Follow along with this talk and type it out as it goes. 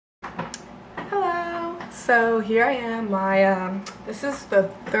So here I am. This is the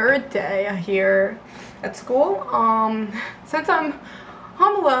third day here at school. Since I'm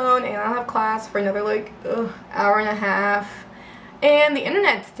home alone and I don't have class for another hour and a half, and the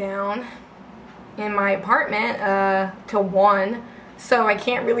internet's down in my apartment till 1, so I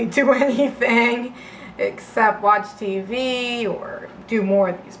can't really do anything except watch TV or do more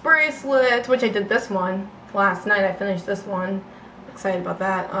of these bracelets, which I did this one last night. I finished this one. Excited about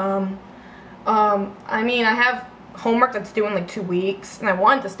that. I mean, I have homework that's due in like 2 weeks, and I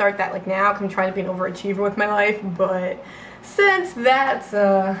wanted to start that like now because I'm trying to be an overachiever with my life, but since that's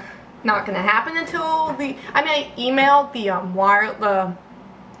not gonna happen until I emailed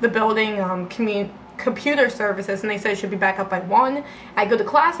the building computer services, and they said it should be back up by 1. I go to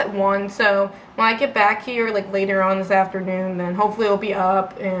class at 1, so when I get back here like later on this afternoon, then hopefully it'll be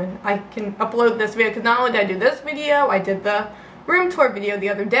up and I can upload this video, because not only did I do this video, I did the room tour video the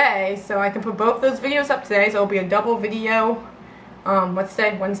other day, so I can put both those videos up today, so it'll be a double video, what's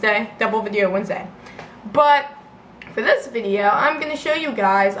today? Wednesday? Double video Wednesday. But for this video, I'm going to show you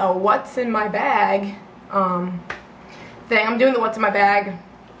guys a what's in my bag thing. I'm doing the what's in my bag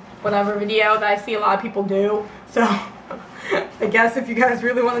whatever video that I see a lot of people do, so I guess if you guys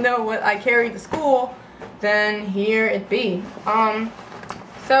really want to know what I carry to school, then here it be.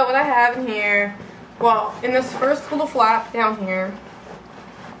 So what I have in here, well, in this first little flap down here,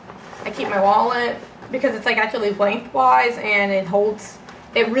 I keep my wallet because it's like actually lengthwise and it holds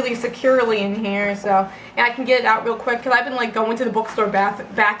it really securely in here, so, and I can get it out real quick because I've been like going to the bookstore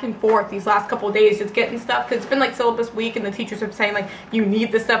back and forth these last couple of days just getting stuff, because it's been like syllabus week and the teachers are saying like you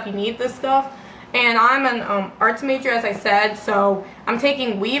need this stuff, and I'm an arts major, as I said, so I'm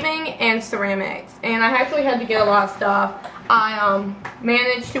taking weaving and ceramics, and I actually had to get a lot of stuff. I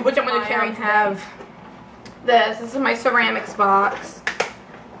managed to, which I'm going to carry today. This is my ceramics box,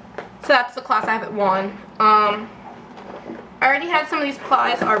 so that's the class I have at 1. I already had some of these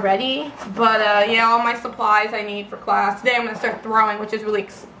supplies already, but yeah, all my supplies I need for class. Today I'm going to start throwing, which is really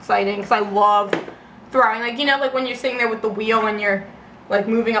exciting because I love throwing. Like, you know, like when you're sitting there with the wheel and you're like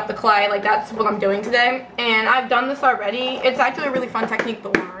moving up the clay, like that's what I'm doing today. And I've done this already. It's actually a really fun technique to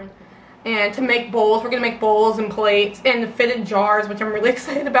learn. And to make bowls, we're going to make bowls and plates and fitted jars, which I'm really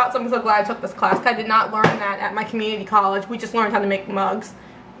excited about. So I'm so glad I took this class, because I did not learn that at my community college. We just learned how to make mugs,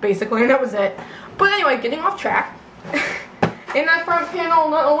 basically, and that was it. But anyway, getting off track. In that front panel,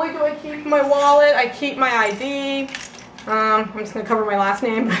 not only do I keep my wallet, I keep my ID. I'm just going to cover my last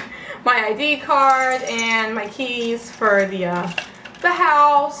name. My ID card and my keys for the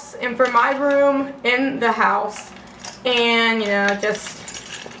house and for my room in the house. And, you know,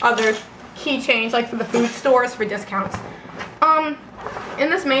 just other keychains like for the food stores for discounts. In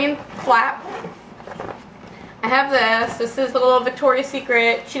this main flap, I have this. This is a little Victoria's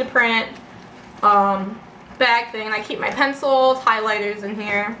Secret sheet of print bag thing. I keep my pencils, highlighters in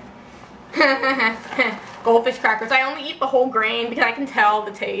here. Goldfish crackers. I only eat the whole grain because I can tell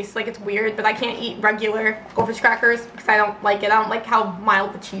the taste. Like, it's weird, but I can't eat regular goldfish crackers because I don't like it. I don't like how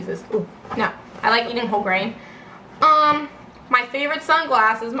mild the cheese is. Ooh, no. I like eating whole grain. My favorite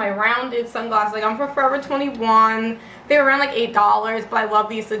sunglasses, my rounded sunglasses, like I'm from Forever 21. They were around like $8, but I love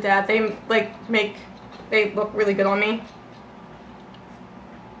these to death. They they look really good on me.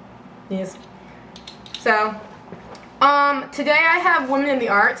 Yes. So, today I have Women in the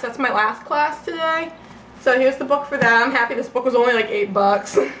Arts. That's my last class today. So here's the book for that. I'm happy this book was only like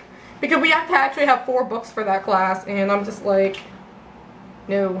 $8 because we have to actually have 4 books for that class, and I'm just like,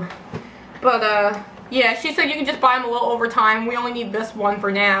 no. But yeah, she said you can just buy them a little over time. We only need this one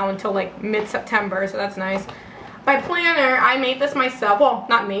for now until like mid-September, so that's nice. My planner, I made this myself. Well,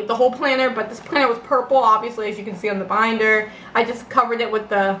 not made the whole planner, but this planner was purple, obviously, as you can see on the binder. I just covered it with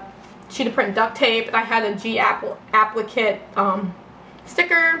the sheet of print duct tape, and I had a G-Applicate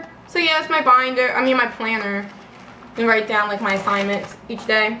sticker. So yeah, it's my binder, my planner, and write down like my assignments each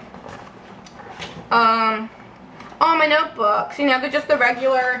day. Oh, my notebooks, you know, they're just the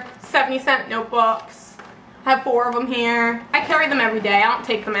regular 70-cent notebooks. I have 4 of them here. I carry them every day. I don't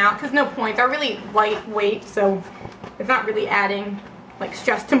take them out because no point. They're really lightweight, so it's not really adding like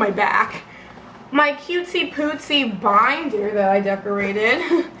stress to my back. My cutesy pootsy binder that I decorated.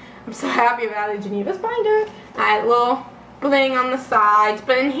 I'm so happy about it. Geneva's binder. I had a little bling on the sides,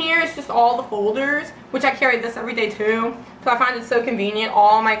 but in here it's just all the folders, which I carry this every day too. So I find it so convenient.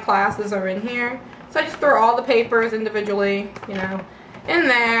 All my classes are in here. So I just throw all the papers individually, you know, in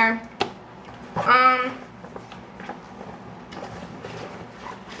there.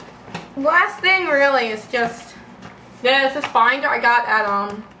 Last thing really is just this binder I got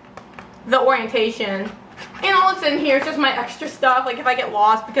at the orientation. And all that's in here is just my extra stuff, like if I get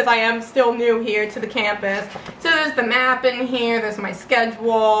lost, because I am still new here to the campus. So there's the map in here, there's my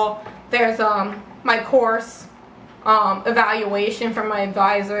schedule, there's my course evaluation from my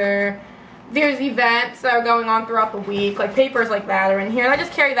advisor. There's events that are going on throughout the week, like papers like that are in here. And I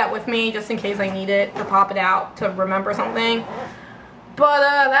just carry that with me just in case I need it to pop it out to remember something. But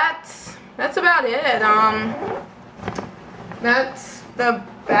that's about it. That's the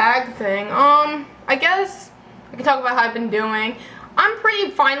bag thing. I guess I can talk about how I've been doing. I'm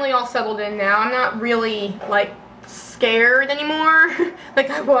pretty finally all settled in now. I'm not really like scared anymore like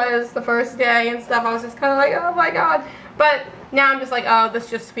I was the first day and stuff. I was just kind of like, oh my god. But now I'm just like, oh, this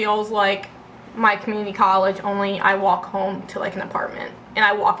just feels like my community college, only I walk home to like an apartment. And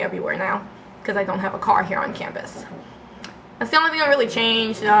I walk everywhere now because I don't have a car here on campus. That's the only thing that really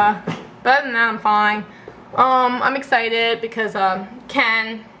changed. But other than that, I'm fine. I'm excited because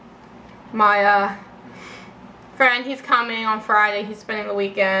Ken, my friend, he's coming on Friday. He's spending the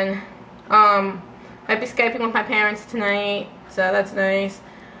weekend. I'd be Skyping with my parents tonight, so that's nice.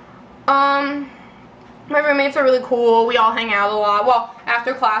 My roommates are really cool. We all hang out a lot. Well,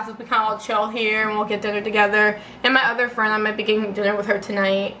 after classes, we kind of all chill here and we'll get dinner together. And my other friend, I might be getting dinner with her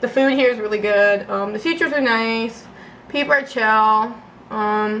tonight. The food here is really good. The teachers are nice. People are chill.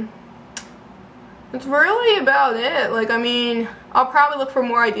 That's really about it. Like, I mean, I'll probably look for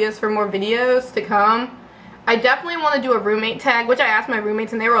more ideas for more videos to come. I definitely want to do a roommate tag, which I asked my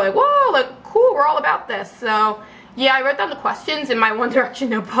roommates and they were like, whoa, like, cool, we're all about this. So, yeah, I wrote down the questions in my One Direction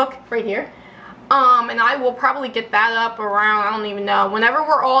notebook right here. And I will probably get that up around, I don't even know, whenever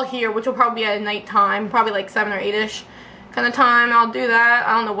we're all here, which will probably be at night time, probably like 7 or 8ish kind of time. I'll do that.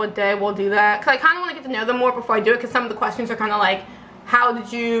 I don't know what day we'll do that, because I kind of want to get to know them more before I do it, because some of the questions are kind of like, how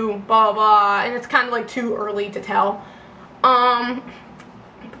did you, blah, blah, blah, and it's kind of like too early to tell. But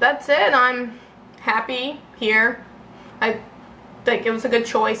that's it. I'm happy here. I think it was a good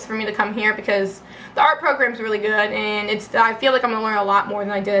choice for me to come here because the art program is really good, and I feel like I'm going to learn a lot more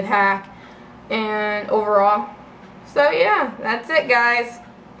than I did at Hack. And overall, so yeah, that's it, guys.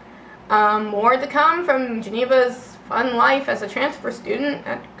 More to come from Geneva's fun life as a transfer student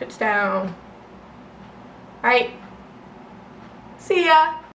at Kutztown. Alright, see ya!